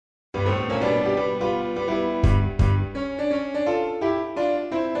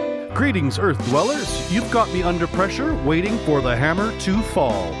Greetings, Earth dwellers. You've got me under pressure, waiting for the hammer to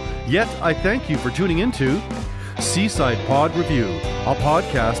fall. Yet I thank you for tuning into Seaside Pod Review, a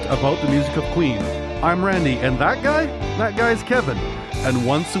podcast about the music of Queen. I'm Randy, and that guy's Kevin. And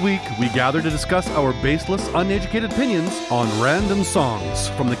once a week, we gather to discuss our baseless, uneducated opinions on random songs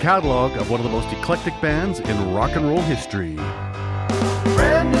from the catalog of one of the most eclectic bands in rock and roll history.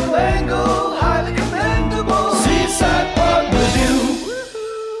 Brand new angle, highly commendable. Seaside Pod Review.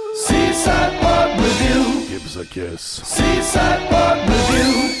 Seaside Pod Review. Give us a kiss. Seaside Pod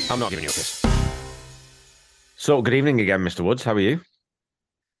Review. I'm not giving you a kiss. So, good evening again, Mr. Woods. How are you?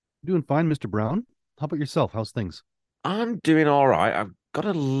 Doing fine, Mr. Brown. How about yourself? How's things? I'm doing all right. I've got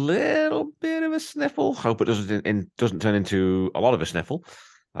a little bit of a sniffle. Hope it doesn't turn into a lot of a sniffle.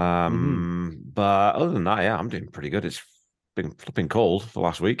 But other than that, yeah, I'm doing pretty good. It's been flipping cold for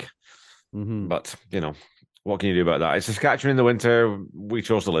last week. But, you know, what can you do about that? It's Saskatchewan in the winter. We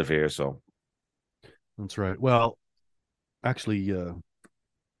chose to live here, so. That's right. Well, actually, yeah,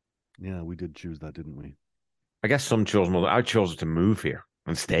 we did choose that, didn't we? I guess some chose more. I chose to move here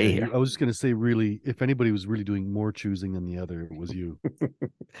and stay here. I was just going to say, really, if anybody was really doing more choosing than the other, it was you.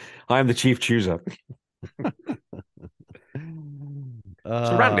 I am the chief chooser.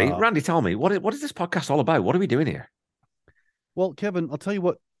 So, Randy, tell me, what is this podcast all about? What are we doing here? Well, Kevin, I'll tell you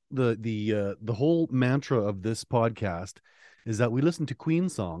what the whole mantra of this podcast is that we listen to Queen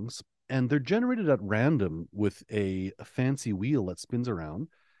songs, and they're generated at random with a fancy wheel that spins around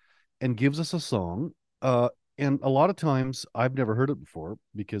and gives us a song. And a lot of times I've never heard it before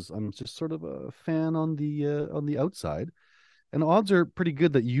because I'm just sort of a fan on the outside, and odds are pretty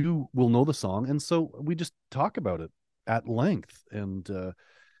good that you will know the song. And so we just talk about it at length, and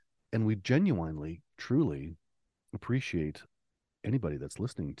we genuinely, truly appreciate anybody that's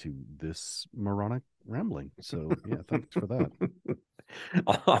listening to this moronic rambling. So yeah, thanks for that.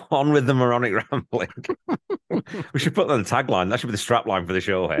 On with the moronic rambling. We should put that on the tagline. That should be the strap line for the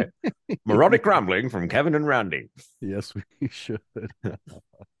show here. Moronic rambling from Kevin and Randy. Yes, we should.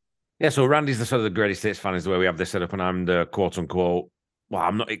 Yeah, so Randy's the sort of the greatest hits fan is the way we have this set up, and I'm the quote unquote. Well,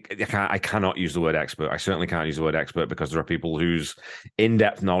 I'm not. I cannot use the word expert. I certainly can't use the word expert because there are people whose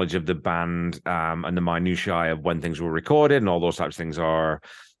in-depth knowledge of the band and the minutiae of when things were recorded and all those types of things are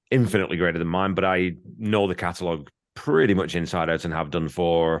infinitely greater than mine. But I know the catalog pretty much inside out and have done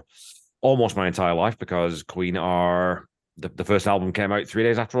for almost my entire life because Queen are the first album came out 3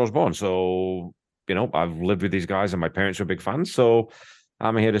 days after I was born. So, you know, I've lived with these guys and my parents are big fans. So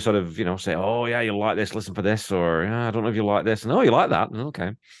I'm here to sort of, you know, say, oh, yeah, you like this, listen for this, or yeah, I don't know if you like this. No, you like that.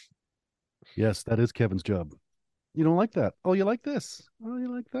 Okay. Yes, that is Kevin's job. You don't like that. Oh, you like this. Oh,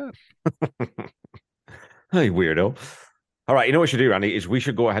 you like that. Hey, weirdo. All right, you know what we should do, Randy, is we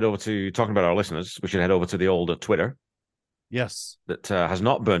should go ahead over to talking about our listeners. We should head over to the old Twitter. Yes. That has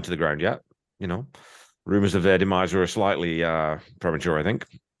not burned to the ground yet. You know, rumors of their demise were slightly premature, I think.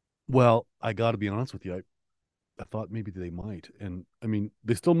 Well, I got to be honest with you. I thought maybe they might. And I mean,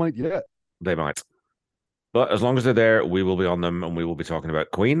 they still might yet. They might. But as long as they're there, we will be on them and we will be talking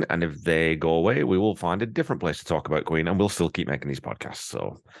about Queen. And if they go away, we will find a different place to talk about Queen and we'll still keep making these podcasts.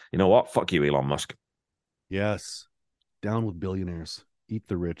 So, you know what? Fuck you, Elon Musk. Yes. Down with billionaires. Eat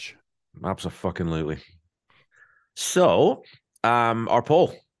the rich. Absolutely. So, our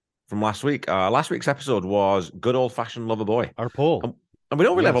poll from last week. Last week's episode was Good Old Fashioned Lover Boy. Our poll. And we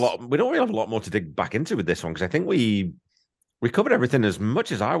don't really have a lot. We don't really have a lot more to dig back into with this one because I think we covered everything as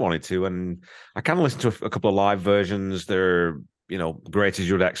much as I wanted to, and I kind of listened to a couple of live versions. They're, you know, great as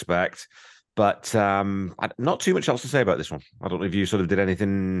you would expect, but not too much else to say about this one. I don't know if you sort of did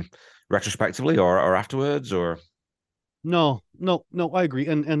anything retrospectively or afterwards, or No, I agree,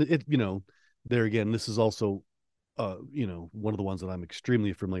 and it, you know, there again, this is also, you know, one of the ones that I'm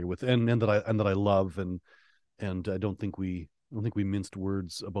extremely familiar with, and that I love, and I don't think we minced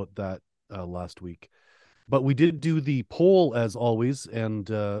words about that last week, but we did do the poll as always, and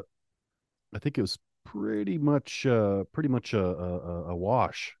I think it was pretty much a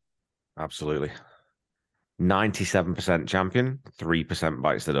wash. Absolutely. 97% champion, 3%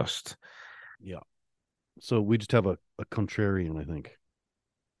 bites the dust. Yeah. So we just have a contrarian, I think.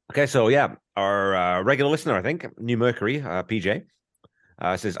 Okay, so yeah, our regular listener, I think, New Mercury, PJ,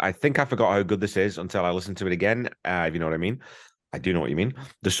 says, I think I forgot how good this is until I listened to it again, if you know what I mean. I do know what you mean.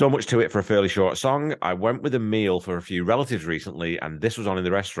 There's so much to it for a fairly short song. I went with a meal for a few relatives recently, and this was on in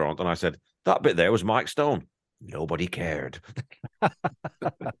the restaurant, and I said, that bit there was Mike Stone. Nobody cared.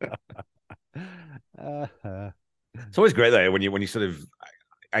 It's always great though when you sort of,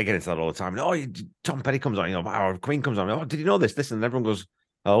 I get into that all the time. Oh, Tom Petty comes on, you know, or Queen comes on. Oh, did you know this? And everyone goes,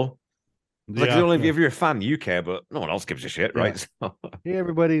 oh, Like, Yeah, only yeah. if you're a fan, you care, but no one else gives a shit, Yeah. right? So... Hey,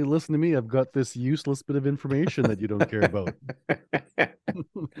 everybody, listen to me. I've got this useless bit of information that you don't care about. I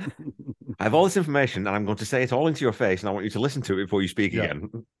have all this information, and I'm going to say it all into your face, and I want you to listen to it before you speak Yeah. again.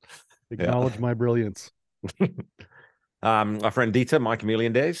 Yeah. Acknowledge my brilliance. Our friend Dieter, My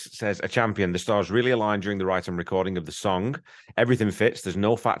Chameleon Days, says, a champion. The stars really aligned during the writing and recording of the song. Everything fits. There's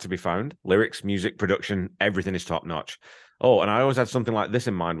no fat to be found. Lyrics, music, production, everything is top notch. Oh, and I always had something like this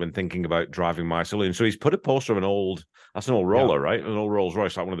in mind when thinking about driving my saloon. So he's put a poster of that's an old roller, right? An old Rolls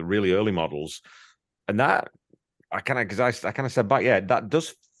Royce, like one of the really early models. And that, I kind of said back, yeah, that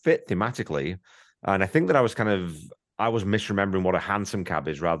does fit thematically. And I think that I was misremembering what a hansom cab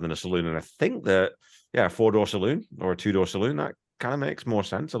is rather than a saloon. And I think that, yeah, a 4-door saloon or a 2-door saloon, that kind of makes more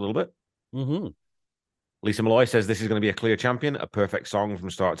sense a little bit. Mm-hmm. Lisa Malloy says this is going to be a clear champion, a perfect song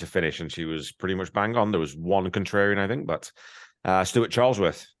from start to finish. And she was pretty much bang on. There was one contrarian, I think, but Stuart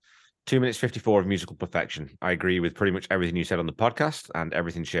Charlesworth, 2 minutes 54 of musical perfection. I agree with pretty much everything you said on the podcast and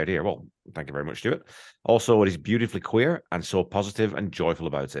everything shared here. Well, thank you very much, Stuart. Also, it is beautifully queer and so positive and joyful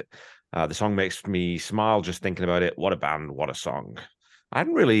about it. The song makes me smile just thinking about it. What a band, what a song. I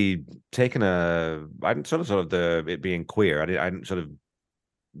hadn't really it being queer. I hadn't sort of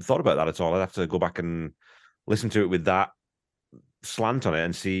thought about that at all. I'd have to go back and listen to it with that slant on it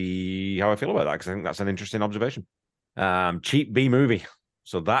and see how I feel about that, because I think that's an interesting observation. Cheap B movie.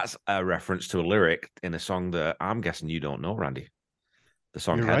 So that's a reference to a lyric in a song that I'm guessing you don't know, Randy. The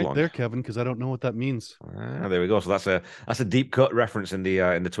song You're Headlong. right there, Kevin, because I don't know what that means. There we go. So that's a deep cut reference in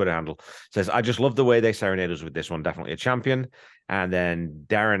the Twitter handle. It says, I just love the way they serenade us with this one. Definitely a champion. And then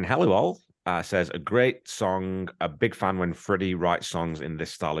Darren Helliwell says, a great song, a big fan when Freddie writes songs in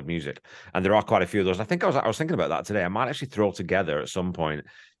this style of music. And there are quite a few of those. I think I was thinking about that today. I might actually throw together at some point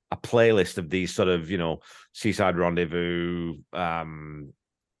a playlist of these sort of, Seaside Rendezvous,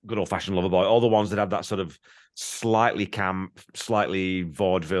 Good Old Fashioned Loverboy, all the ones that have that sort of slightly camp, slightly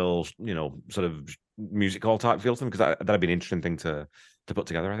vaudeville, sort of music hall type feel to them, because that'd be an interesting thing to put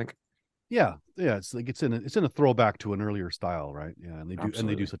together, I think. Yeah. It's like it's in a throwback to an earlier style, right? Yeah, and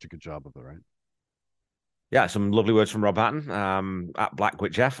they do such a good job of it, right? Yeah, some lovely words from Rob Hatton at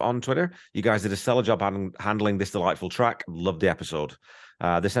BlackWitchF on Twitter. You guys did a stellar job handling this delightful track. Loved the episode.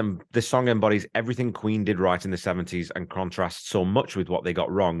 This song embodies everything Queen did right in the 70s and contrasts so much with what they got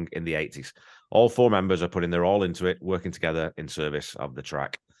wrong in the 80s. All 4 members are putting their all into it, working together in service of the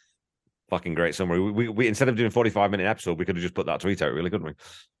track. Fucking great summary. We instead of doing a 45-minute episode, we could have just put that tweet out, really, couldn't we?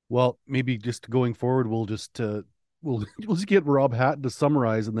 Well, maybe just going forward, we'll just get Rob Hatton to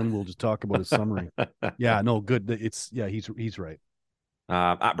summarize, and then we'll just talk about his summary. Yeah, no, good. He's right.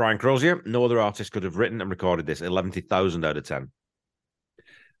 At Brian Crozier, no other artist could have written and recorded this. 11,000 out of 10.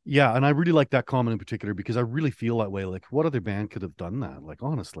 Yeah, and I really like that comment in particular because I really feel that way. Like, what other band could have done that? Like,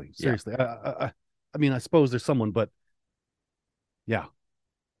 honestly, seriously. Yeah. I mean, I suppose there's someone, but yeah.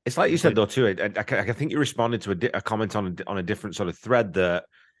 It's like you said, though, too. I think you responded to a comment on a different sort of thread that.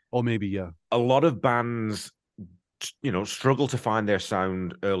 Oh, maybe, yeah. A lot of bands, struggle to find their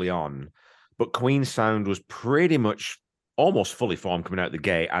sound early on, but Queen's sound was pretty much almost fully formed coming out the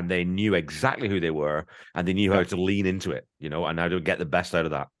gate, and they knew exactly who they were, and they knew how to lean into it, and how to get the best out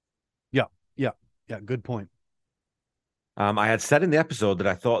of that. Yeah. Good point. I had said in the episode that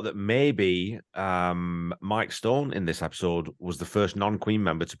I thought that maybe Mike Stone in this episode was the first non-Queen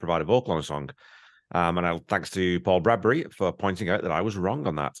member to provide a vocal on a song. And thanks to Paul Bradbury for pointing out that I was wrong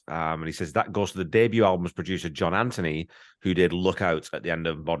on that. And he says that goes to the debut album's producer, John Anthony, who did Look Out at the end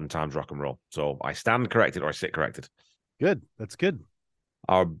of Modern Times Rock and Roll. So I stand corrected, or I sit corrected. Good. That's good.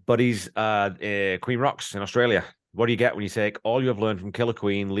 Our buddies Queen Rocks in Australia. What do you get when you take all you have learned from Killer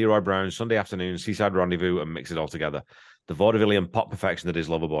Queen, Leroy Brown, Sunday Afternoon, Seaside Rendezvous, and mix it all together? The vaudevillian pop perfection that is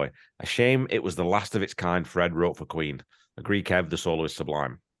Loverboy. A shame it was the last of its kind Fred wrote for Queen. Agree, Kev, the solo is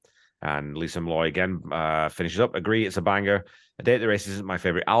sublime. And Lisa Malloy again finishes up. Agree, it's a banger. A Day at the Races isn't my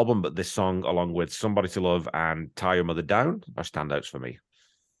favorite album, but this song, along with Somebody to Love and Tie Your Mother Down, are standouts for me.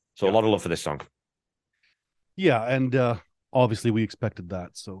 So a lot of love for this song. Yeah, and obviously we expected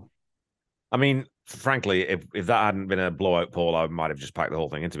that. So, I mean, frankly, if that hadn't been a blowout poll, I might have just packed the whole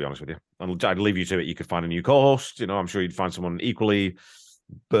thing in, to be honest with you. And I'd leave you to it. You could find a new co-host. I'm sure you'd find someone equally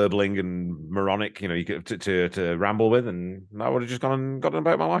burbling and moronic, you could to ramble with, and I would have just gotten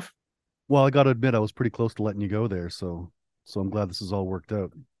about my life. Well, I got to admit, I was pretty close to letting you go there, so I'm glad this has all worked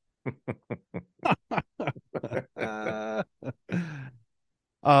out.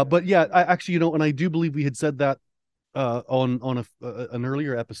 But yeah, I actually, and I do believe we had said that on an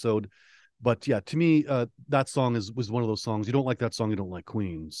earlier episode. But yeah, to me, that song was one of those songs. You don't like that song, you don't like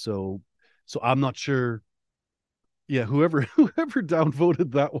Queen. So I'm not sure. Yeah, whoever whoever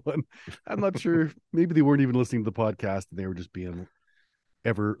downvoted that one, I'm not sure. Maybe they weren't even listening to the podcast and they were just being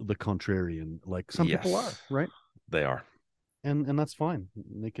ever the contrarian, like some people are, Yes, right? they are. And that's fine.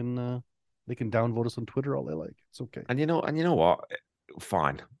 They can downvote us on Twitter all they like. It's okay. And you know what?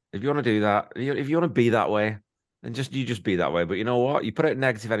 Fine. If you want to do that, if you want to be that way, then you just be that way. But you know what? You put out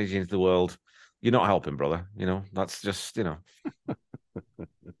negative energy into the world, you're not helping, brother. That's just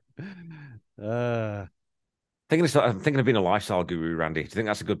Uh I'm thinking of being a lifestyle guru, Randy. Do you think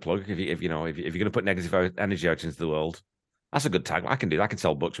that's a good plug? If you're going to put negative energy out into the world, that's a good tag. I can do that. I can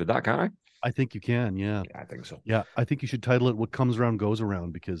sell books with that, can't I? I think you can, yeah. Yeah, I think so. Yeah, I think you should title it "What Comes Around Goes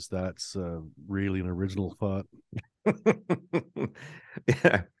Around" because that's really an original thought.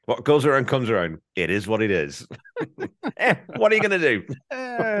 Yeah, what goes around comes around. It is what it is. What are you going to do?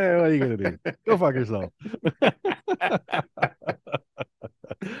 Hey, what are you gonna do? Go fuck yourself.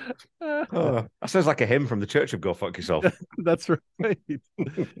 Oh, that sounds like a hymn from the Church of Go Fuck Yourself. That's right.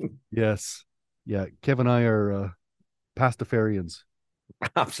 Yes. Yeah. Kevin and I are pastafarians.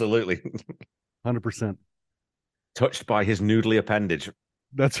 Absolutely. 100%. Touched by his noodly appendage.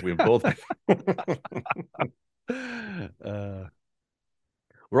 That's We're both.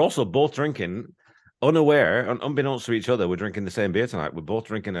 We're also both drinking, unaware and unbeknownst to each other. We're drinking the same beer tonight. We're both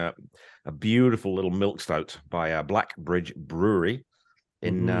drinking a beautiful little milk stout by Black Bridge Brewery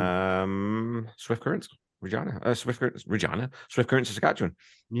in Swift Currents, Regina, Swift Currents, Saskatchewan.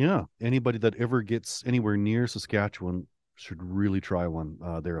 Yeah. Anybody that ever gets anywhere near Saskatchewan should really try one.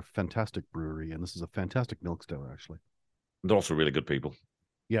 They're a fantastic brewery, and this is a fantastic milk stout, actually. They're also really good people.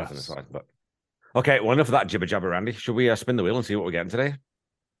 Yes. But okay, well, enough of that jibber jabber, Randy. Should we spin the wheel and see what we're getting today?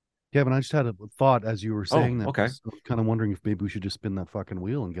 Kevin, I just had a thought as you were saying that. Okay. I was kind of wondering if maybe we should just spin that fucking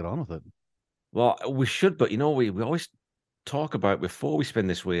wheel and get on with it. Well, we should, but we always talk about before we spin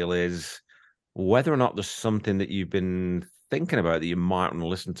this wheel is whether or not there's something that you've been thinking about that you might want to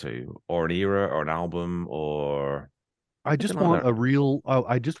listen to, or an era, or an album, or I just want a real.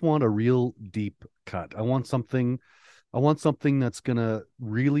 I just want a real deep cut. I want something that's gonna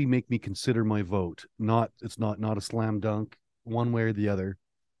really make me consider my vote. It's not a slam dunk one way or the other.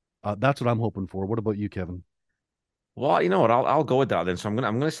 That's what I'm hoping for. What about you, Kevin? Well, you know what? I'll go with that then. So I'm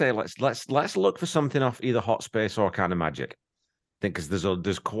gonna say let's look for something off either Hot Space or Kind of Magic. I think because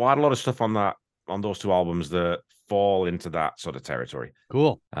there's quite a lot of stuff on those two albums that fall into that sort of territory.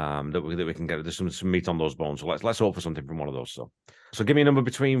 Cool. That we can get. There's some meat on those bones. So let's hope for something from one of those. So give me a number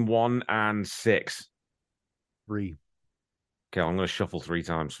between 1 and 6. 3. Okay, I'm going to shuffle 3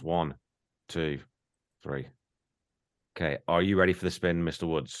 times. 1, 2, 3. Okay, are you ready for the spin, Mr.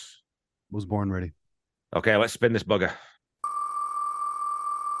 Woods? Was born ready. Okay, let's spin this bugger.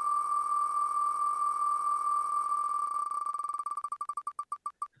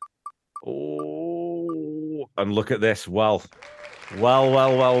 Oh, and look at this. Well.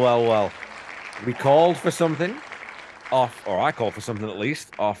 We called for something off, or I called for something at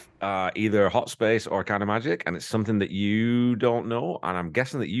least off either Hot Space or Kind of Magic, and it's something that you don't know, and I'm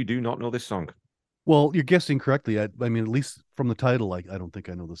guessing that you do not know this song. Well, you're guessing correctly. I mean, at least from the title, I don't think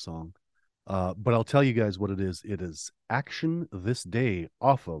I know the song. But I'll tell you guys what it is. It is Action This Day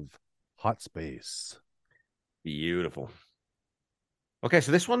off of Hot Space. Beautiful. Okay,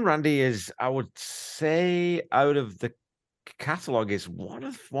 so this one, Randy, is, I would say, out of the catalog, is one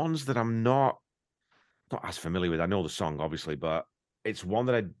of the ones that I'm not as familiar with. I know the song, obviously, but it's one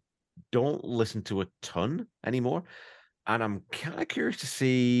that I don't listen to a ton anymore. And I'm kind of curious to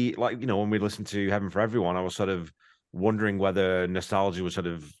see, like, when we listened to Heaven for Everyone, I was sort of wondering whether nostalgia would sort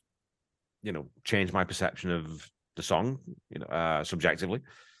of, change my perception of the song, subjectively.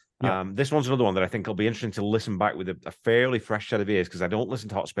 Yeah. This one's another one that I think will be interesting to listen back with a fairly fresh set of ears, because I don't listen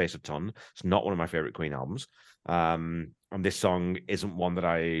to Hot Space a ton. It's not one of my favorite Queen albums. And this song isn't one that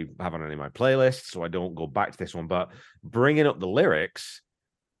I have on any of my playlists, so I don't go back to this one. But bringing up the lyrics,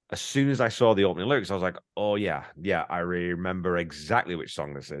 as soon as I saw the opening lyrics, I was like, oh, yeah, I remember exactly which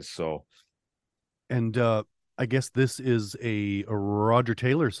song this is. So, and I guess this is a Roger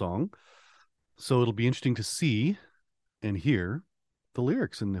Taylor song. So it'll be interesting to see and hear the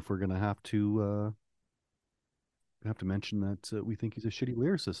lyrics, and if we're gonna have to mention that we think he's a shitty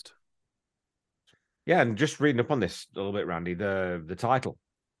lyricist. Yeah, and just reading up on this a little bit, Randy, the title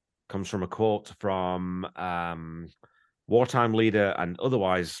comes from a quote from wartime leader and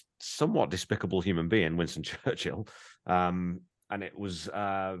otherwise somewhat despicable human being, Winston Churchill. And it was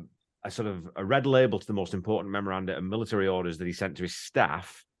a sort of a red label to the most important memoranda and military orders that he sent to his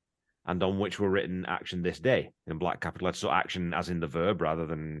staff, and on which were written "Action This Day" in black capital letters. So action as in the verb rather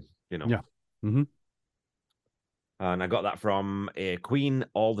than, Yeah. Mm-hmm. And I got that from Queen,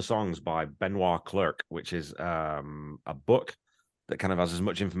 All the Songs by Benoit Clerc, which is a book that kind of has as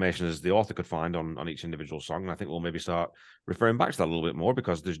much information as the author could find on each individual song. And I think we'll maybe start referring back to that a little bit more,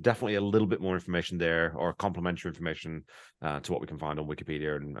 because there's definitely a little bit more information there, or complementary information to what we can find on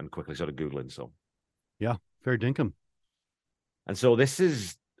Wikipedia and quickly sort of Googling. So, yeah, fair dinkum. And so this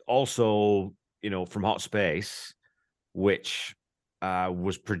is also, from Hot Space, which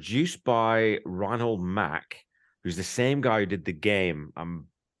was produced by Reinhold Mack, who's the same guy who did The Game. I'm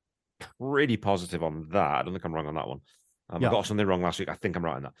pretty positive on that. I don't think I'm wrong on that one. I got something wrong last week. I think I'm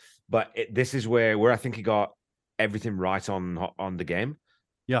right on that. But this is where I think he got everything right on The Game.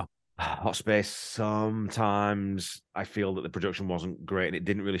 Yeah. Hot Space, sometimes I feel that the production wasn't great and it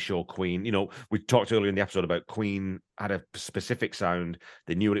didn't really show Queen. We talked earlier in the episode about Queen had a specific sound.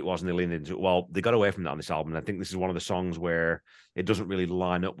 They knew what it was and they leaned into it. Well, they got away from that on this album. And I think this is one of the songs where it doesn't really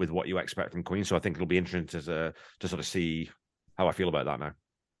line up with what you expect from Queen. So I think it'll be interesting to sort of see how I feel about that now.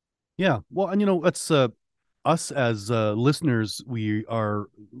 Yeah. Well, and it's us as listeners, we are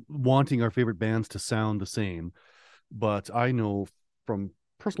wanting our favorite bands to sound the same. But I know from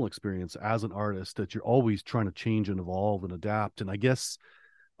personal experience as an artist that you're always trying to change and evolve and adapt. And I guess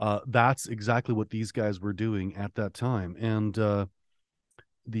that's exactly what these guys were doing at that time. And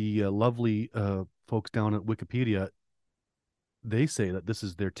the lovely folks down at Wikipedia, they say that this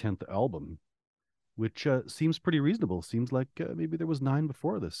is their 10th album, which seems pretty reasonable. Seems like maybe there was 9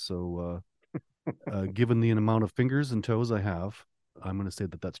 before this. So given the amount of fingers and toes I have, I'm going to say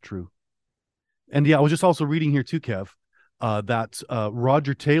that that's true. And yeah, I was just also reading here too, Kev, that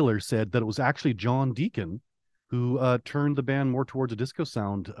Roger Taylor said that it was actually John Deacon who turned the band more towards a disco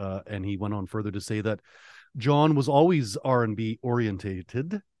sound. And he went on further to say that John was always R&B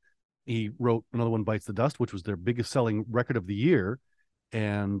orientated. He wrote Another One Bites the Dust, which was their biggest selling record of the year.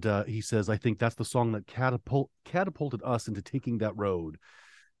 And he says, I think that's the song that catapulted us into taking that road.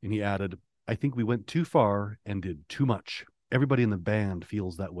 And he added, I think we went too far and did too much. Everybody in the band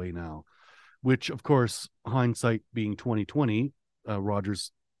feels that way now, which, of course, hindsight being 2020,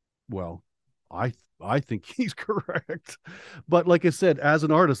 Rogers, well, I think he's correct. But like I said, as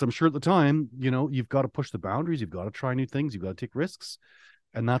an artist, I'm sure at the time, you've got to push the boundaries. You've got to try new things. You've got to take risks.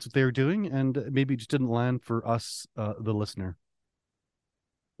 And that's what they were doing. And maybe it just didn't land for us, the listener.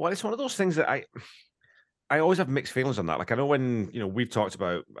 Well, it's one of those things that I always have mixed feelings on that. Like, I know when, we've talked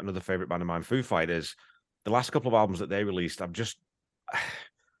about another favorite band of mine, Foo Fighters, the last couple of albums that they released,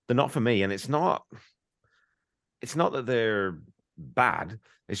 they're not for me. And it's not that they're bad.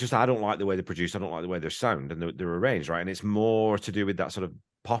 It's just, I don't like the way they're produced. I don't like the way they sound and they're arranged, right? And it's more to do with that sort of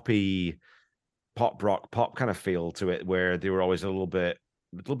poppy, pop rock, pop kind of feel to it, where they were always a little bit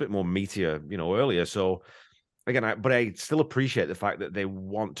more meatier, earlier. So again, but I still appreciate the fact that they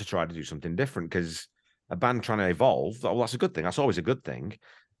want to try to do something different, because a band trying to evolve, well, that's a good thing. That's always a good thing,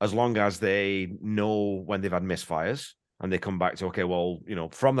 as long as they know when they've had misfires and they come back to, okay, well,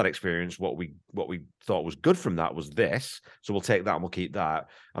 from that experience, what we thought was good from that was this, so we'll take that and we'll keep that,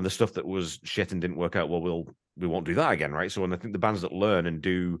 and the stuff that was shit and didn't work out, well, we won't do that again, right? So, and I think the bands that learn and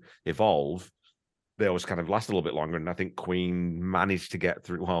do evolve, they always kind of last a little bit longer. And I think Queen managed to get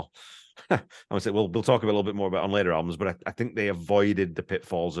through. Well, I would say we'll talk a little bit more about on later albums, but I think they avoided the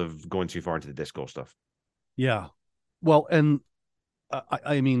pitfalls of going too far into the disco stuff. Yeah, well, and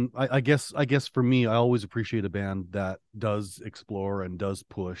I guess for me, I always appreciate a band that does explore and does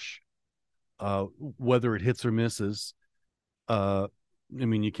push, whether it hits or misses.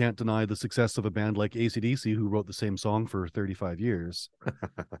 You can't deny the success of a band like AC/DC, who wrote the same song for 35 years.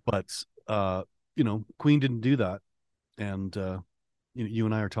 But Queen didn't do that, and you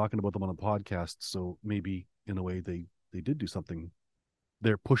and I are talking about them on a podcast, so maybe in a way they did do something.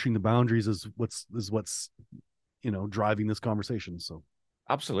 They're pushing the boundaries is what's driving this conversation. So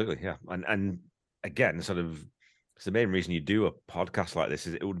absolutely, yeah. And again, sort of, it's the main reason you do a podcast like this.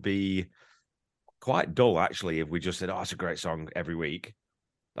 Is it would be quite dull actually if we just said, oh, it's a great song every week.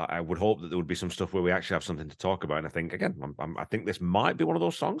 I would hope that there would be some stuff where we actually have something to talk about. And I think, again, I think this might be one of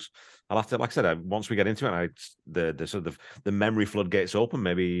those songs. I'll have to, like I said, once we get into it, the sort of the memory floodgates open.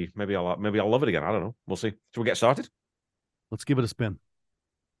 Maybe I'll love it again. I don't know. We'll see. Shall we get started? Let's give it a spin.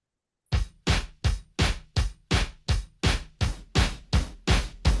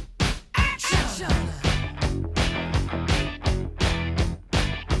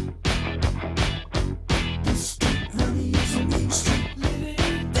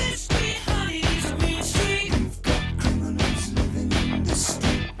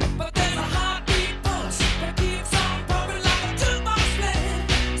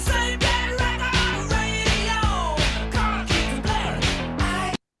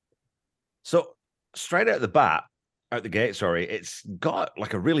 So straight out the bat, out the gate, sorry, it's got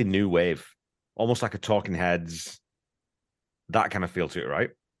like a really new wave, almost like a Talking Heads, that kind of feel to it, right?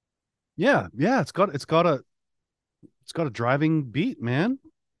 Yeah, it's got a driving beat, man.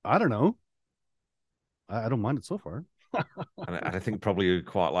 I don't know. I don't mind it so far. And I think probably you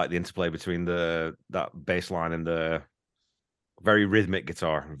quite like the interplay between that bass line and the very rhythmic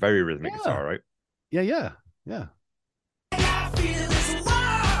guitar, guitar, right? Yeah.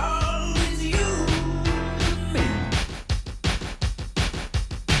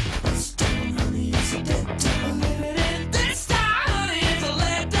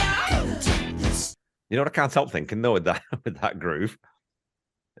 You know what I can't help thinking though with that groove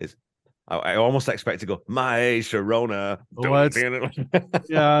is I almost expect to go my Sharona.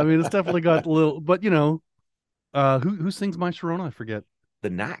 Yeah, I mean it's definitely got a little, but who sings My Sharona? I forget. The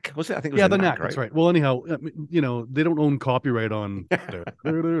Knack, was it? I think it was the Knack. right? That's right. Well, anyhow, they don't own copyright on, so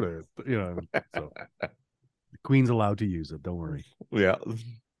the Queen's allowed to use it. Don't worry. Yeah.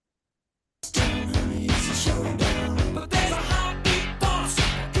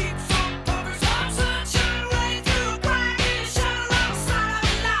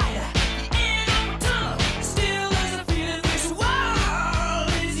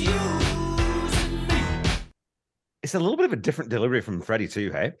 It's a little bit of a different delivery from Freddie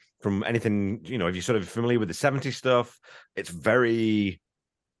too, hey? From anything, if you're sort of familiar with the 70s stuff, it's very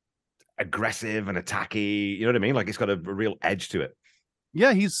aggressive and attacky. You know what I mean? Like it's got a real edge to it.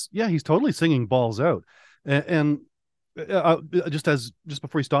 Yeah, he's totally singing balls out. And just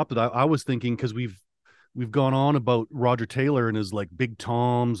before he stopped it, I was thinking, because we've gone on about Roger Taylor and his like big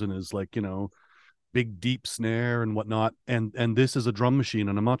toms and his like, big deep snare and whatnot. And this is a drum machine,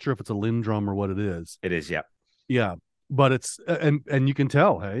 and I'm not sure if it's a Linn drum or what it is. It is, yeah. Yeah, but it's and you can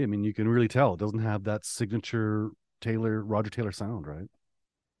tell, hey, I mean, you can really tell it doesn't have that signature Roger Taylor sound, right?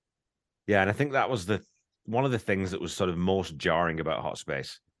 Yeah, and I think that was one of the things that was sort of most jarring about Hot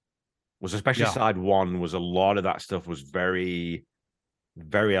Space was, especially side one, was a lot of that stuff was very,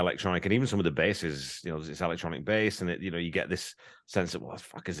 very electronic, and even some of the basses, it's electronic bass, and you get this sense of, what the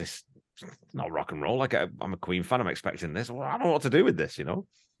fuck is this? It's not rock and roll. Like I'm a Queen fan, I'm expecting this. Well, I don't know what to do with this,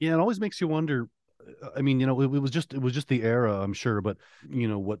 Yeah, it always makes you wonder. I mean, it was just the era, I'm sure, but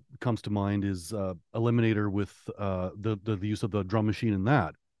what comes to mind is Eliminator with the use of the drum machine in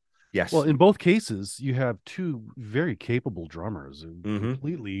that. Yes. Well, in both cases, you have two very capable drummers,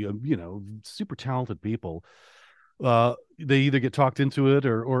 completely, super talented people. They either get talked into it,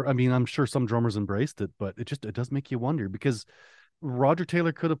 or I mean, I'm sure some drummers embraced it, but it does make you wonder, because Roger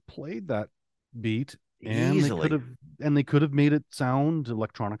Taylor could have played that beat and easily. they could have made it sound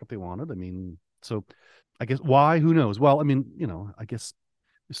electronic if they wanted. I mean, so I guess why? Who knows? Well, I mean, I guess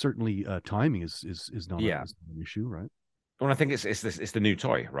certainly timing is not an issue, right? Well, I think it's the new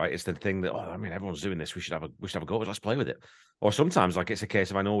toy, right? It's the thing that, I mean, everyone's doing this. We should have a go. Let's play with it. Or sometimes, like, it's a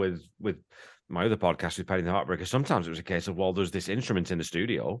case of, I know with my other podcast with Penny the Heartbreaker, sometimes it was a case of, well, there's this instrument in the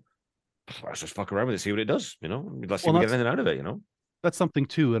studio. Let's just fuck around with it, see what it does. Let's see if we get anything out of it. That's something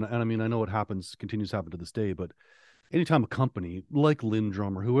too, and I mean, I know it continues to happen to this day, but anytime a company like Linn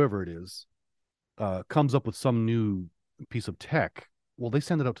Drum or whoever it is comes up with some new piece of tech, well, they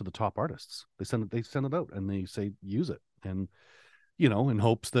send it out to the top artists. They send it out and they say, use it, and in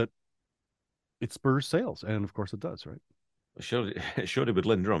hopes that it spurs sales, and of course it does, right? It showed it with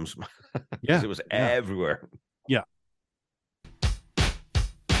Linn Drums. Yeah, it was everywhere. Yeah.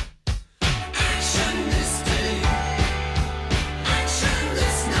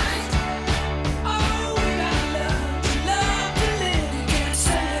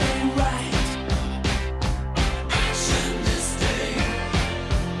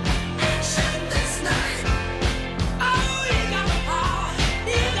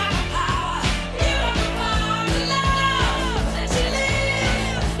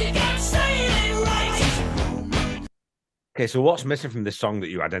 Okay, so what's missing from this song that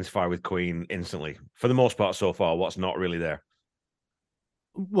you identify with Queen instantly? For the most part so far, what's not really there?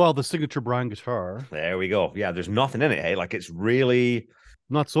 Well, the signature Brian guitar. There we go. Yeah, there's nothing in it, hey? Like, it's really...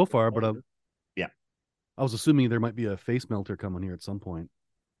 Not so far, but yeah. I was assuming there might be a face melter coming here at some point.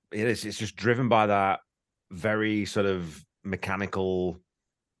 It is. It's just driven by that very sort of mechanical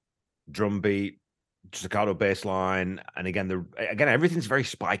drum beat, staccato bass line. And again, everything's very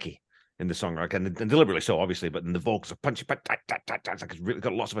spiky in the song, like, and deliberately so, obviously, but then the vocals are punchy, like it's really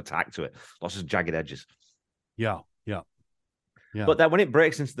got lots of attack to it, lots of jagged edges. Yeah. But that when it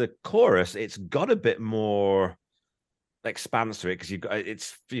breaks into the chorus, it's got a bit more expanse to it, because you've got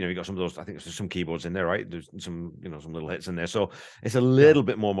some of those. I think there's some keyboards in there, right? There's some some little hits in there, so it's a little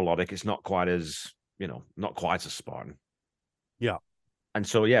bit more melodic. It's not quite as not quite as Spartan. Yeah. And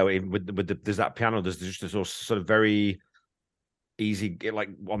so, yeah, there's that piano. There's just those sort of very easy, like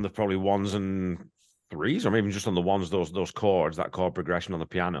on the probably ones and threes, or maybe just on the ones, those chords, that chord progression on the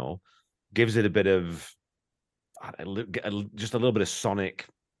piano gives it a bit of just a little bit of sonic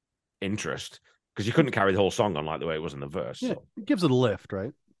interest, because you couldn't carry the whole song on like the way it was in the verse. Yeah, so. it gives it a lift,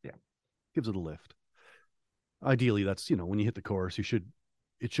 right? Yeah, gives it a lift. Ideally, that's when you hit the chorus, it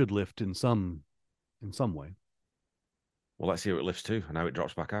should lift in some way. Well, let's see how it lifts to, and how it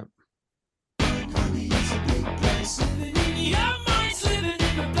drops back out.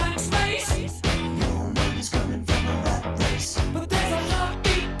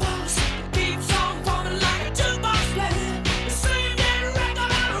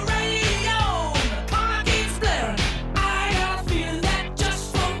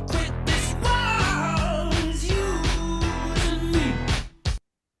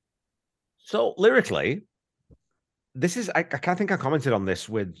 So lyrically, this is I can't think I commented on this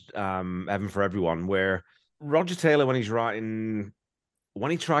with Heaven for Everyone, where Roger Taylor, when he's writing,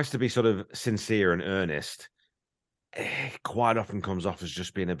 when he tries to be sort of sincere and earnest, quite often comes off as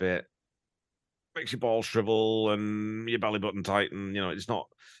just being a bit, makes your balls shrivel and your belly button tight, and it's not,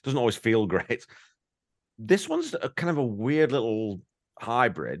 doesn't always feel great. This one's a kind of a weird little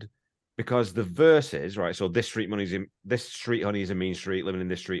hybrid, because the verses, right? So this street honey is a mean street, living in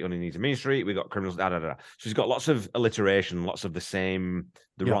this street honey needs a mean street. We got criminals, da da da. So he's got lots of alliteration, lots of the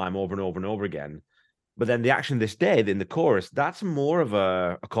rhyme over and over and over again. But then the action this day in the chorus, that's more of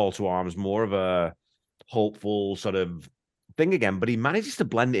a call to arms, more of a hopeful sort of thing again. But he manages to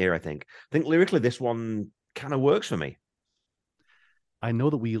blend it here, I think. Lyrically, this one kind of works for me. I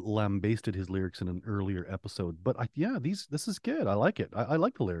know that we lambasted his lyrics in an earlier episode, but this is good. I like it. I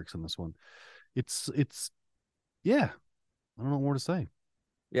like the lyrics in this one. It's yeah. I don't know what more to say.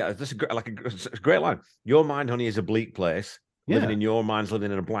 Yeah, this is a great line. Your mind, honey, is a bleak place. Yeah. Living in your mind's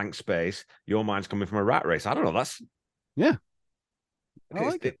living in a blank space. Your mind's coming from a rat race. I don't know. Yeah. I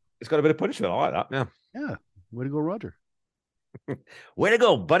like it. It's got a bit of punch to it. I like that. Yeah. Yeah. Way to go, Roger. Way to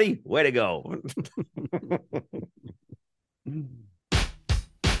go, buddy. Way to go.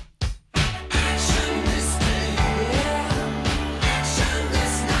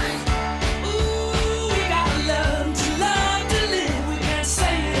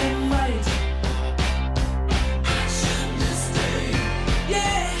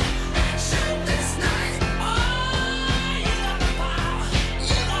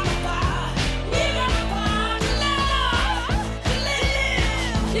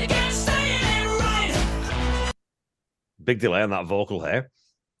 Big delay on that vocal here.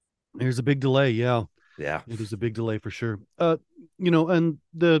 There's a big delay, yeah. Yeah. There's a big delay for sure. And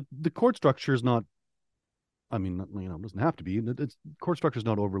the chord structure is not, I mean, it doesn't have to be. It's chord structure is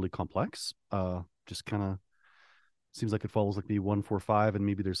not overly complex. Just kind of seems like it follows like the 1-4-5, and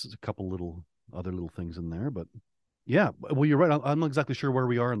maybe there's a couple other little things in there. But yeah, well, you're right. I'm not exactly sure where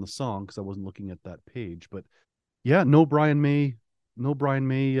we are in the song because I wasn't looking at that page. But yeah, no Brian May,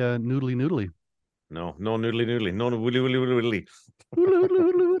 noodly noodly. No noodly noodly, no woodly woodly woodly.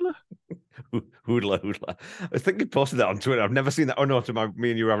 Hoodla hoodla. I think you posted that on Twitter. I've never seen that. Oh no,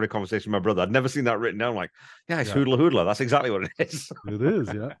 me and you were having a conversation with my brother. I'd never seen that written down. I'm like, yeah, it's hoodla hoodla. That's exactly what it is. It is,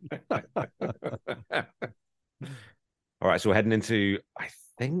 yeah. All right, so we're heading into, I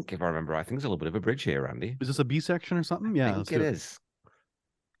think, if I remember, I think there's a little bit of a bridge here, Randy. Is this a B section or something? Yeah, I think it is.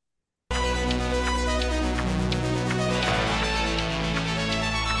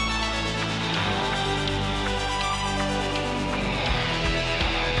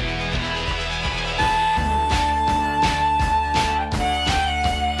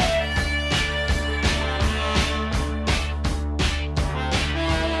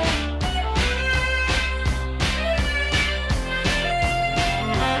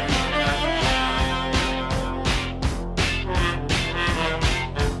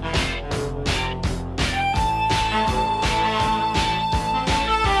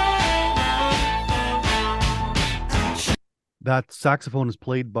 That saxophone is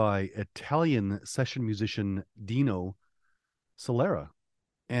played by Italian session musician Dino Solera,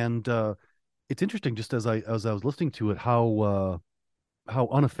 and it's interesting. Just as I was listening to it, how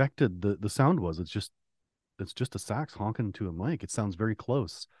unaffected the sound was. It's just a sax honking to a mic. It sounds very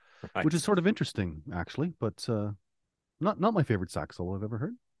close, right, which is sort of interesting, actually. But not my favorite sax solo I've ever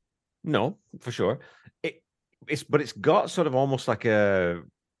heard. No, for sure. It's got sort of almost like a,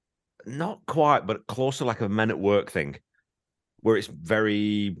 not quite, but close to like a Men at Work thing, where it's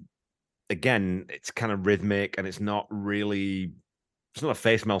very, again, it's kind of rhythmic, and it's not a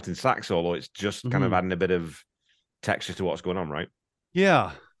face melting sax solo. It's just kind of adding a bit of texture to what's going on, right?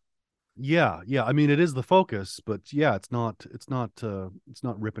 Yeah. Yeah, yeah. I mean, it is the focus, but yeah, it's not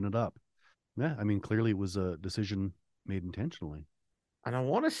ripping it up. Yeah, I mean, clearly it was a decision made intentionally. And I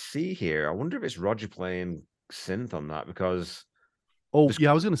want to see here. I wonder if it's Roger playing synth on that because Oh, there's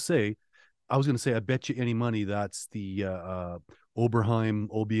yeah, I was gonna say, I bet you any money that's the Oberheim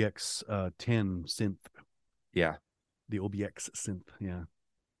OBX 10 synth, yeah. the OBX synth. Yeah,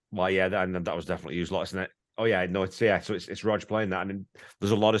 Well, yeah, that was definitely used lots in it. Oh yeah, no, it's yeah. So it's Rog playing that, and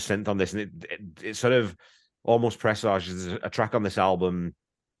there's a lot of synth on this, and it sort of almost presages a track on this album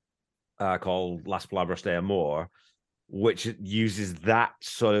called Las Palabras de Amor, which uses that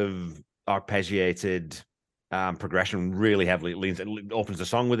sort of arpeggiated progression really heavily. It opens the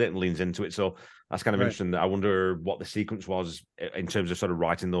song with it and leans into it. So that's kind of right. interesting. I wonder what the sequence was in terms of sort of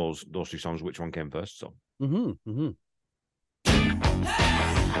writing those two songs. Which one came first? So. Mm-hmm. Mm-hmm.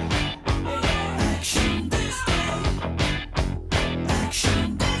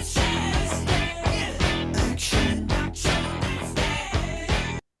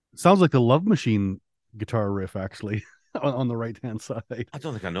 Sounds like the Love Machine guitar riff, actually, on the right hand side. I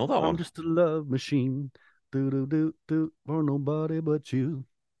don't think I know that I'm one. just a love machine, do do do do, for nobody but you.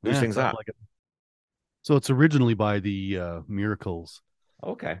 Who sings Sounds that? like it. So it's originally by the Miracles,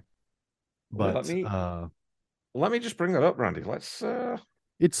 Okay. Well, but let me just bring that up, Randy. Let's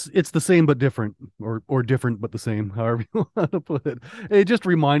it's the same but different, or different but the same, however you want to put it. It just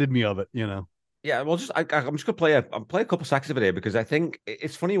reminded me of it, you know. yeah, well, I'm just gonna play a couple seconds of it here because I think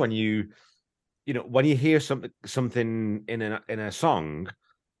it's funny when when you hear something in a song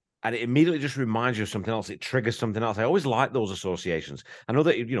and it immediately just reminds you of something else. It triggers something else. I always like those associations. I know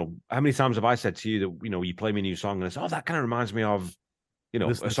that how many times have I said to you that you play me a new song and it's that kind of reminds me of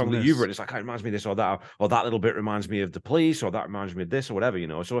This, a this, song and that you've this. written. It's like, it reminds me of this or that, or that little bit reminds me of The Police, or that reminds me of this or whatever,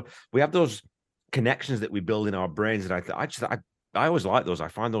 So we have those connections that we build in our brains that I always like those. I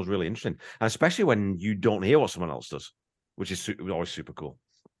find those really interesting, and especially when you don't hear what someone else does, which is always super cool.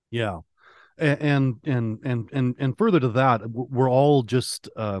 Yeah, and further to that, we're all just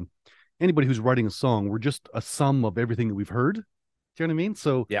anybody who's writing a song. We're just a sum of everything that we've heard. Do you know what I mean?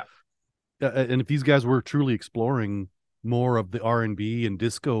 So Yeah. And if these guys were truly exploring more of the R&B and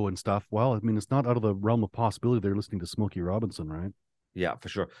disco and stuff, well, I mean, it's not out of the realm of possibility they're listening to Smokey Robinson, right? Yeah, for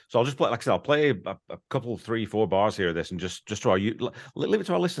sure. So I'll just play, like I said, I'll play a couple, 3-4 bars here of this, and just to our leave it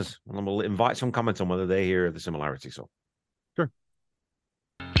to our listeners, and we'll invite some comments on whether they hear the similarity. So. Sure.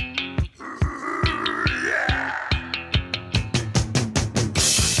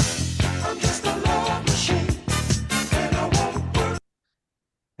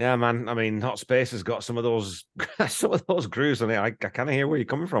 Yeah, man. I mean, Hot Space has got some of those grooves on it. I kind of hear where you're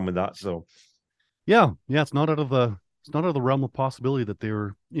coming from with that. So, yeah, it's not out of the realm of possibility that they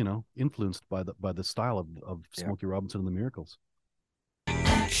were, influenced by the style of Smokey Robinson and the Miracles.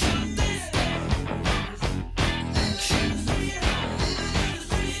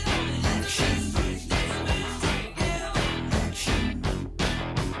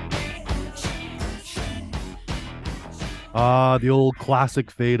 The old classic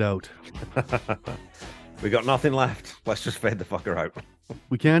fade out. We got nothing left. Let's just fade the fucker out.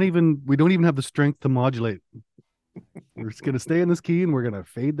 We don't even have the strength to modulate. We're just gonna stay in this key and we're gonna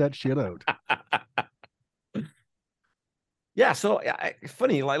fade that shit out. Yeah, so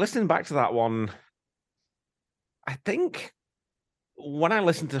funny, like listening back to that one, I think when I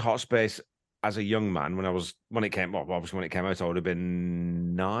listened to Hot Space as a young man, when it came out, I would have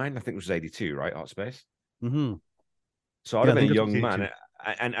been 9. I think it was 82, right? Hot Space. Mm-hmm. So I'd have been a young man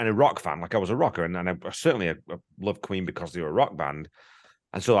and a rock fan. Like I was a rocker, and I certainly loved Queen because they were a rock band.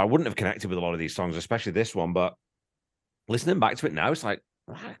 And so I wouldn't have connected with a lot of these songs, especially this one. But listening back to it now, it's like,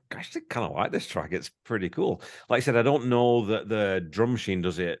 I actually kind of like this track. It's pretty cool. Like I said, I don't know that the drum machine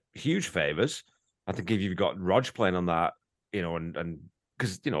does it huge favors. I think if you've got Rog playing on that, and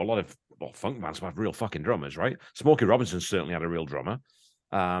because, a lot of funk bands have real fucking drummers, right? Smokey Robinson certainly had a real drummer.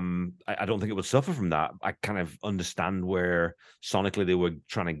 I don't think it would suffer from that. I kind of understand where sonically they were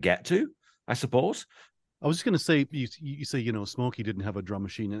trying to get to, I suppose. I was just going to say, you say, Smokey didn't have a drum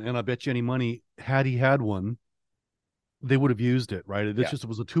machine, and I bet you any money, had he had one, they would have used it, right? It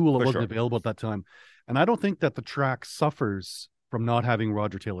was a tool that wasn't available at that time. And I don't think that the track suffers from not having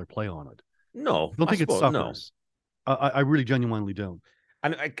Roger Taylor play on it. No, I don't think it suffers. No. I really genuinely don't.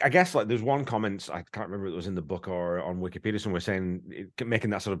 And I guess like there's one comment, I can't remember if it was in the book or on Wikipedia somewhere, saying,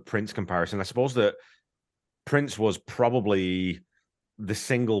 making that sort of Prince comparison. I suppose that Prince was probably the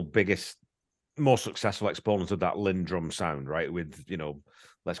single biggest, most successful exponent of that Lindrum sound, right? With,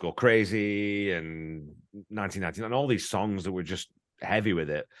 Let's Go Crazy and 1999 and all these songs that were just heavy with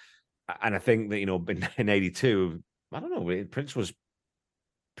it. And I think that, in 82, I don't know, Prince was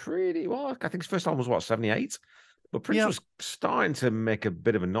pretty well. I think his first album was what, 78? But Prince Yeah, was starting to make a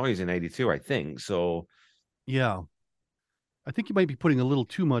bit of a noise in 82, I think. So yeah. I think you might be putting a little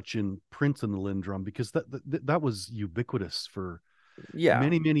too much in Prince and the Lindrum, because that was ubiquitous for yeah.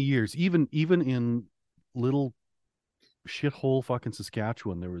 many years. Even in little shithole fucking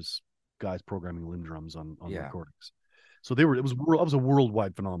Saskatchewan, there was guys programming Lindrums on Yeah. recordings. So it was a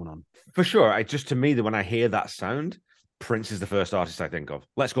worldwide phenomenon. For sure. To me, that when I hear that sound, Prince is the first artist I think of.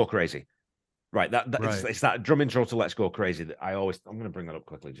 Let's Go Crazy. Right. Right. It's that drum intro to Let's Go Crazy that I'm going to bring that up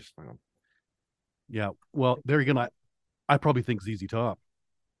quickly. Just hang on. Yeah. Well, there again, I probably think ZZ Top.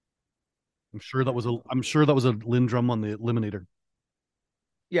 I'm sure that was a Lindrum on the Eliminator.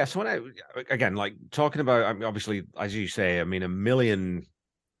 Yeah. So again, like talking about, I mean, obviously, as you say, I mean, a million,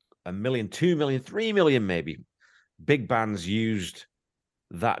 2 million, 3 million, maybe big bands used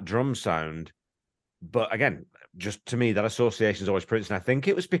that drum sound. But again, just to me, that association is always Prince. And I think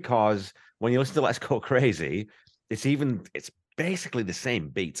it was because when you listen to Let's Go Crazy, it's basically the same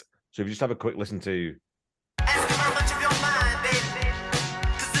beat. So if you just have a quick listen to, you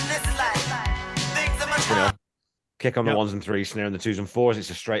know, kick on the ones and threes, snare on the twos and fours,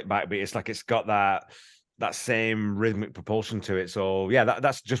 it's a straight back beat. It's like it's got that same rhythmic propulsion to it. So yeah,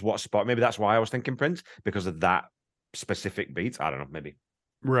 that's just what spot. Maybe that's why I was thinking Prince, because of that specific beat. I don't know, maybe.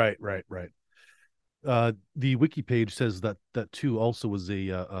 Right. The wiki page says that two also was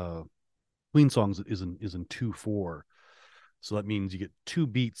a Queen songs is in 2/4, so that means you get two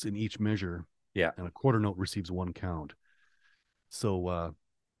beats in each measure. Yeah, and a quarter note receives one count. So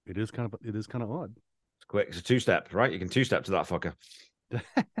it is kind of odd. It's quick. It's a two-step, right? You can two-step to that fucker.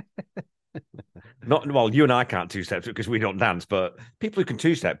 Not well, you and I can't two-step because we don't dance, but people who can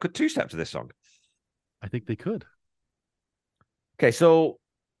two-step could two-step to this song. I think they could. Okay, so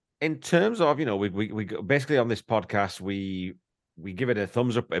in terms of, you know, we basically on this podcast we give it a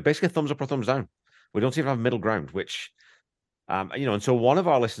thumbs up, basically a thumbs up or thumbs down. We don't even have a middle ground, which you know, and so one of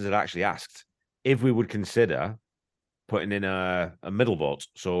our listeners had actually asked if we would consider putting in a middle vote,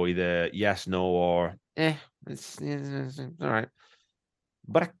 so either yes, no, or it's all right.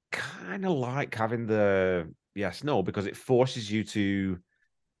 But I kind of like having the yes, no, because it forces you to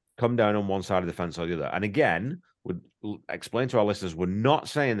come down on one side of the fence or the other. And again, would explain to our listeners, we're not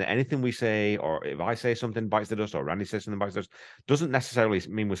saying that anything we say, or if I say something bites the dust, or Randy says something bites the dust, doesn't necessarily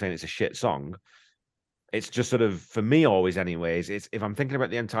mean we're saying it's a shit song. It's just sort of, for me always anyways, it's if I'm thinking about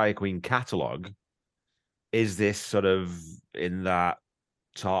the entire Queen catalogue, is this sort of in that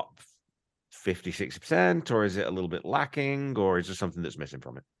top 50, 60%, or is it a little bit lacking, or is there something that's missing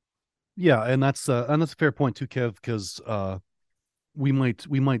from it? Yeah, and that's a fair point too, Kev, because we might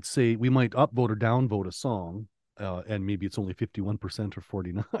upvote or downvote a song, and maybe it's only 51% or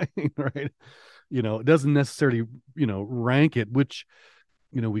 49, right? You know, it doesn't necessarily, you know, rank it, which,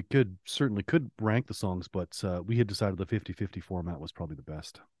 you know, we could rank the songs, but we had decided the 50-50 format was probably the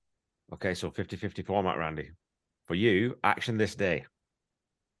best. Okay, so 50-50 format, Randy. For you, Action This Day.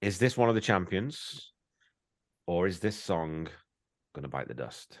 Is this one of the champions, or is this song going to bite the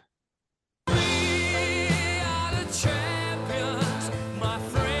dust? We are the champions, my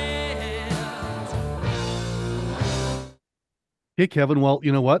friend. Hey, Kevin. Well,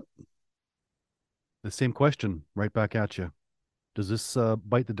 you know what? The same question right back at you. Does this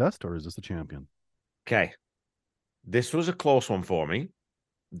bite the dust, or is this the champion? Okay. This was a close one for me,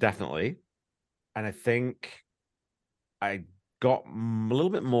 definitely. And I think I got a little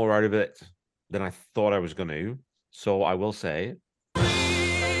bit more out of it than I thought I was going to. So I will say, We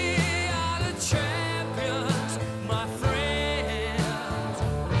are the champions, my friend.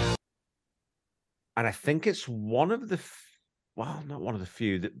 and I think it's one of the, well, not one of the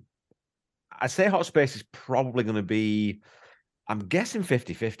few that I say Hot Space is probably going to be, I'm guessing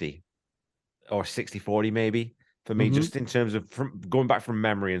 50-50 or 60-40 maybe for me, just in terms of from going back from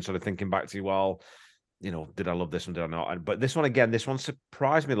memory and sort of thinking back to, well, you know, did I love this one? Did I not? But this one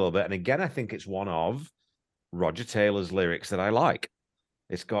surprised me a little bit. And again, I think it's one of Roger Taylor's lyrics that I like.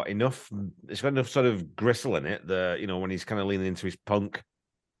 It's got enough sort of gristle in it. You know, when he's kind of leaning into his punk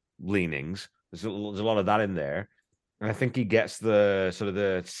leanings, there's a lot of that in there. And I think he gets the sort of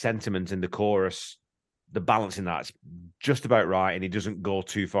the sentiment in the chorus, the balance in that's just about right. And he doesn't go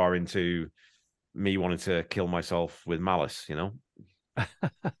too far into me wanting to kill myself with malice, you know?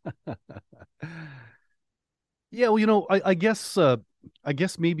 Yeah, well, you know, I guess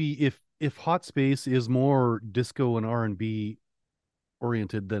maybe if Hot Space is more disco and R&B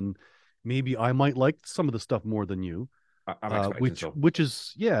oriented, then maybe I might like some of the stuff more than you. I'm expecting so. Which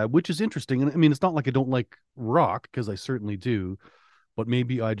is interesting. And I mean, it's not like I don't like rock, because I certainly do, but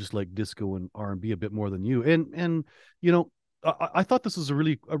maybe I just like disco and R&B a bit more than you. And you know, I thought this was a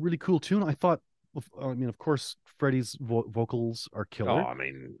really cool tune. I mean, of course, Freddie's vocals are Oh, killer, I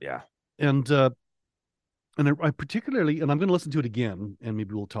mean, yeah. and I particularly, and I'm going to listen to it again, and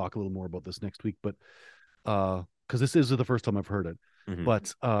maybe we'll talk a little more about this next week, but because this is the first time I've heard it, Mhm.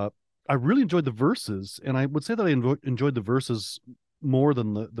 but I really enjoyed the verses, and I would say that I enjoyed the verses more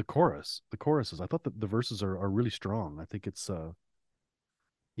than the chorus. The choruses, I thought that the verses are really strong. I think it's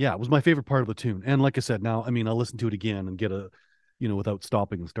yeah, it was my favorite part of the tune. And like I said, now I mean I'll listen to it again and get a, without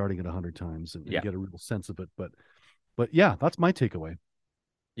stopping and starting it 100 times and Yeah. get a real sense of it. But yeah, that's my takeaway.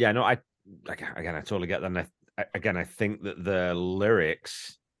 Yeah, no, I totally get that. And I think that the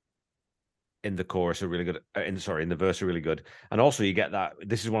lyrics in the chorus are really good. In the verse are really good. And also you get that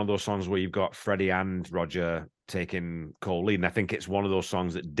this is one of those songs where you've got Freddie and Roger taking co-lead. And I think it's one of those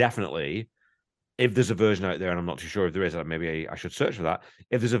songs that definitely, if there's a version out there, and I'm not too sure if there is, maybe I should search for that.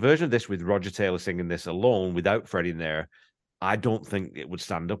 If there's a version of this with Roger Taylor singing this alone without Freddie in there, I don't think it would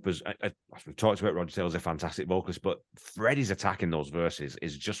stand up as we've talked about. Roger Taylor's a fantastic vocalist, but Freddie's attack in those verses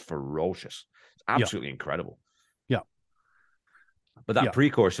is just ferocious. It's absolutely incredible. Yeah. But that Yeah.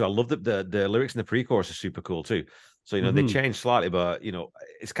 pre-chorus, so I love that the lyrics in the pre-chorus are super cool too. So they change slightly, but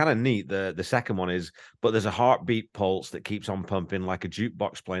it's kind of neat. The second one is, but there's a heartbeat pulse that keeps on pumping like a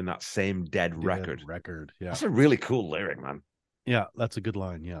jukebox playing that same dead record. Yeah. That's a really cool lyric, man. Yeah, that's a good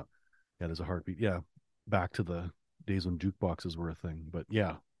line. Yeah. Yeah, there's a heartbeat. Yeah. Back to the days when jukeboxes were a thing. But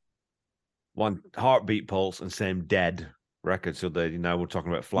yeah. One heartbeat pulse and same dead record. So now we're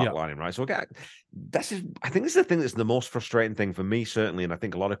talking about flatlining, right? So I think this is the thing that's the most frustrating thing for me, certainly, and I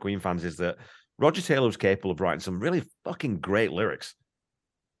think a lot of Queen fans, is that Roger Taylor was capable of writing some really fucking great lyrics.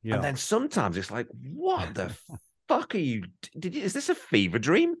 Yeah. And then sometimes it's like, what the fuck are you? Is this a fever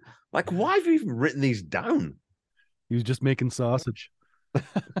dream? Like, why have you even written these down? He was just making sausage.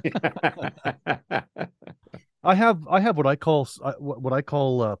 I have what I call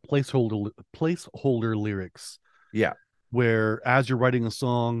placeholder lyrics. Yeah. Where as you're writing a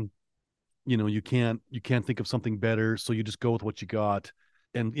song, you can't think of something better, so you just go with what you got.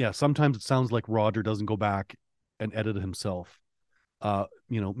 And yeah, sometimes it sounds like Roger doesn't go back and edit it himself.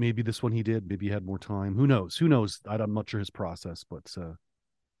 Maybe this one he did, maybe he had more time. Who knows? I'm not sure his process, but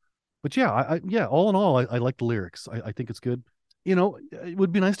yeah, all in all, I like the lyrics. I think it's good. It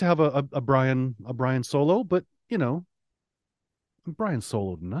would be nice to have a Brian solo, but Brian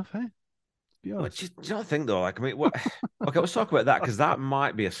soloed enough, hey? Well, do you not think though? Like, I mean, okay, let's talk about that, because that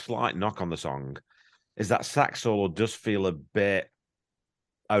might be a slight knock on the song. Is that sax solo does feel a bit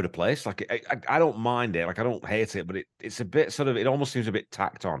out of place? Like, I don't mind it. Like, I don't hate it, but it's a bit sort of. It almost seems a bit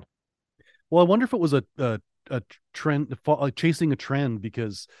tacked on. Well, I wonder if it was a trend, chasing a trend,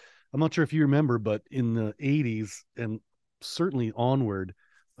 because I'm not sure if you remember, but in the 80s and certainly onward,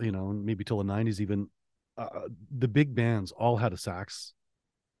 maybe till the 90s even, the big bands all had a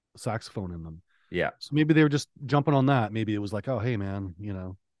saxophone in them. Yeah. So maybe they were just jumping on that. Maybe it was like, oh, hey man,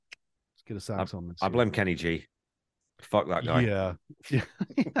 let's get a sax on this. I blame Kenny G. Fuck that guy. Yeah.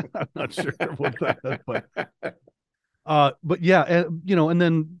 I'm not sure what that, but yeah, and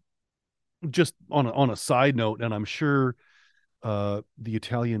then just on a side note, and I'm sure the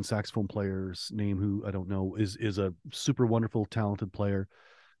Italian saxophone player's name, who I don't know, is a super wonderful, talented player,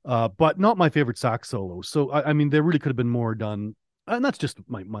 but not my favorite sax solo. So I mean, there really could have been more done, and that's just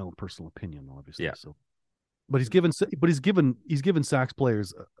my own personal opinion, obviously. Yeah. So, but he's given sax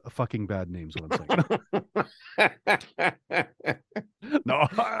players a fucking bad name, is what I'm saying. No,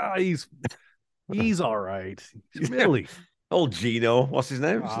 he's all right. Really. Old Gino, what's his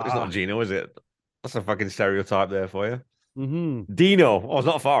name? It's not Gino, is it? That's a fucking stereotype there for you. Mm-hmm. Dino. Oh, it's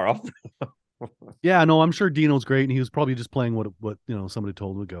not far off. Yeah, no, I'm sure Dino's great, and he was probably just playing what somebody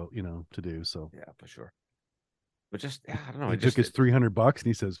told him to go, to do. So yeah, for sure. But just I don't know. He took his $300 and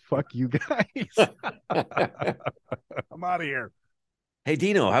he says, "Fuck you guys, I'm out of here." Hey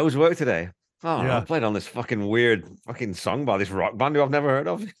Dino, how was work today? Oh, Yeah. I played on this fucking weird fucking song by this rock band who I've never heard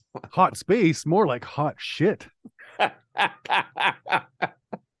of. Hot space, more like hot shit.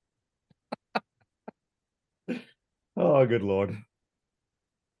 Oh, good Lord.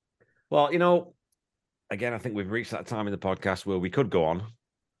 Well, again, I think we've reached that time in the podcast where we could go on,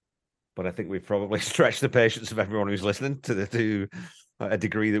 but I think we've probably stretched the patience of everyone who's listening to a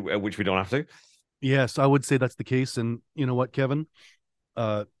degree at which we don't have to. Yes, I would say that's the case. And you know what, Kevin?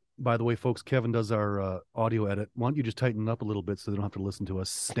 By the way, folks, Kevin does our audio edit. Why don't you just tighten it up a little bit so they don't have to listen to us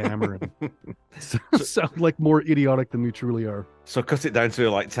stammer and sound like more idiotic than we truly are. So cut it down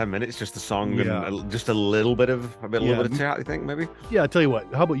to like 10 minutes, just the song Yeah. and just a little bit of chat, I think, maybe. Yeah, I tell you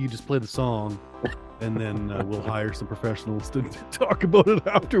what, how about you just play the song and then we'll hire some professionals to talk about it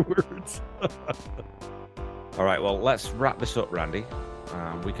afterwards. All right, well, let's wrap this up, Randy.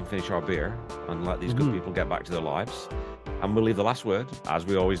 We can finish our beer and let these good people get back to their lives. And we'll leave the last word, as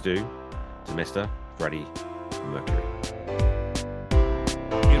we always do, to Mr. Freddie Mercury.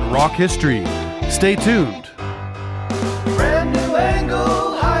 In rock history, stay tuned. Brand new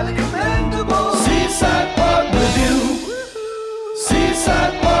angle, highly commendable. Seaside Pod Review.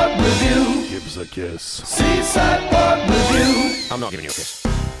 Seaside Pod Review. Give us a kiss. Seaside Pod Review. I'm not giving you a kiss.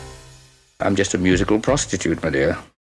 I'm just a musical prostitute, my dear.